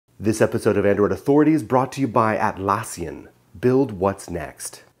This episode of Android Authority is brought to you by Atlassian. Build what's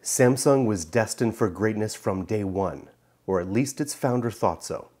next. Samsung was destined for greatness from day one, or at least its founder thought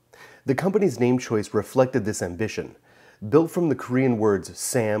so. The company's name choice reflected this ambition. Built from the Korean words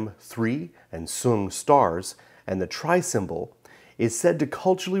Sam, three, and Sung, stars, and the tri symbol, is said to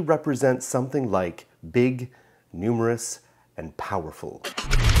culturally represent something like big, numerous, and powerful.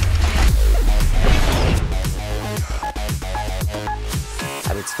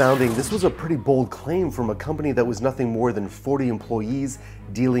 At its founding, this was a pretty bold claim from a company that was nothing more than 40 employees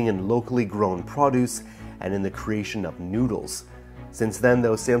dealing in locally grown produce and in the creation of noodles. Since then,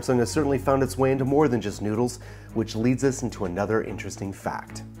 though, Samsung has certainly found its way into more than just noodles, which leads us into another interesting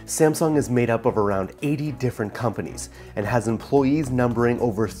fact. Samsung is made up of around 80 different companies and has employees numbering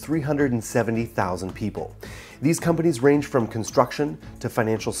over 370,000 people. These companies range from construction to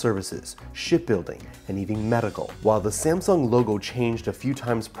financial services, shipbuilding, and even medical. While the Samsung logo changed a few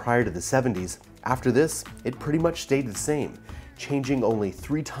times prior to the 70s, after this, it pretty much stayed the same, changing only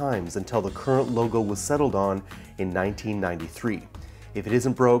 3 times until the current logo was settled on in 1993. If it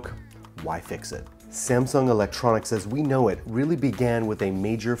isn't broke, why fix it? Samsung Electronics as we know it really began with a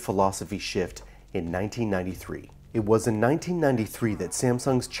major philosophy shift in 1993. It was in 1993 that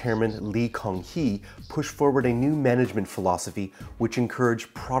Samsung's chairman Lee Kong-hee pushed forward a new management philosophy which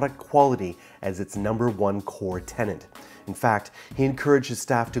encouraged product quality as its #1 core tenet. In fact, he encouraged his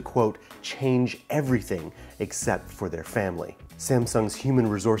staff to, quote, change everything except for their family. Samsung's Human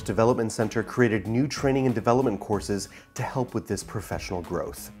Resource Development Center created new training and development courses to help with this professional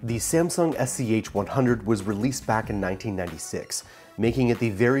growth. The Samsung SCH100 was released back in 1996, making it the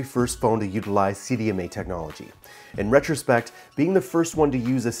very first phone to utilize CDMA technology. In retrospect, being the first one to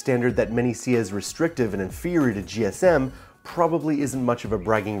use a standard that many see as restrictive and inferior to GSM probably isn't much of a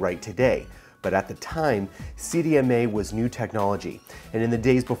bragging right today. But at the time, CDMA was new technology, and in the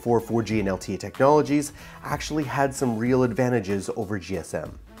days before 4G and LTE technologies, actually had some real advantages over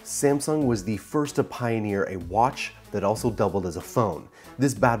GSM. Samsung was the first to pioneer a watch that also doubled as a phone.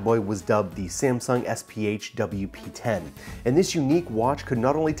 This bad boy was dubbed the Samsung SPH WP10, and this unique watch could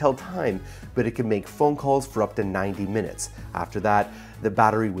not only tell time, but it could make phone calls for up to 90 minutes. After that, the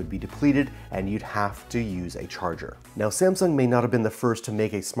battery would be depleted and you'd have to use a charger. Now, Samsung may not have been the first to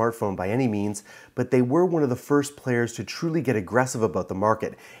make a smartphone by any means, but they were one of the first players to truly get aggressive about the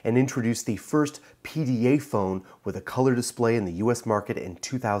market and introduce the first PDA phone with a color display in the US market in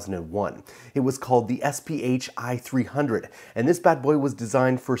 2001. It was called the SPH i300, and this bad boy was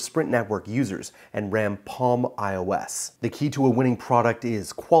designed for Sprint network users and ran Palm iOS. The key to a winning product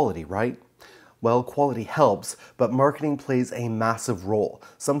is quality, right? Well, quality helps, but marketing plays a massive role,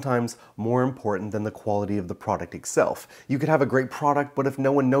 sometimes more important than the quality of the product itself. You could have a great product, but if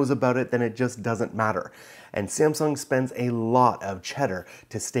no one knows about it, then it just doesn't matter. And Samsung spends a lot of cheddar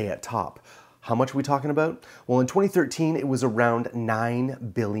to stay at top. How much are we talking about? Well, in 2013, it was around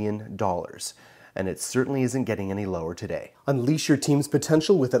 $9 billion. And it certainly isn't getting any lower today. Unleash your team's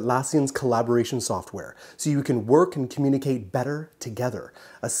potential with Atlassian's collaboration software, so you can work and communicate better together.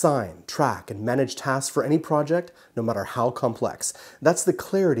 Assign, track, and manage tasks for any project, no matter how complex. That's the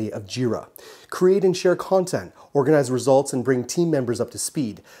clarity of Jira. Create and share content, organize results, and bring team members up to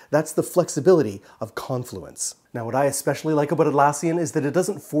speed. That's the flexibility of Confluence. Now, what I especially like about Atlassian is that it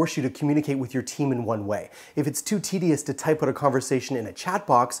doesn't force you to communicate with your team in one way. If it's too tedious to type out a conversation in a chat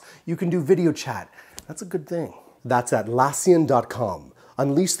box, you can do video chat. That's a good thing. That's Atlassian.com.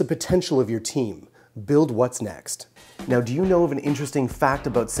 Unleash the potential of your team. Build what's next. Now, do you know of an interesting fact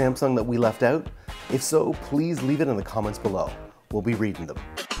about Samsung that we left out? If so, please leave it in the comments below. We'll be reading them.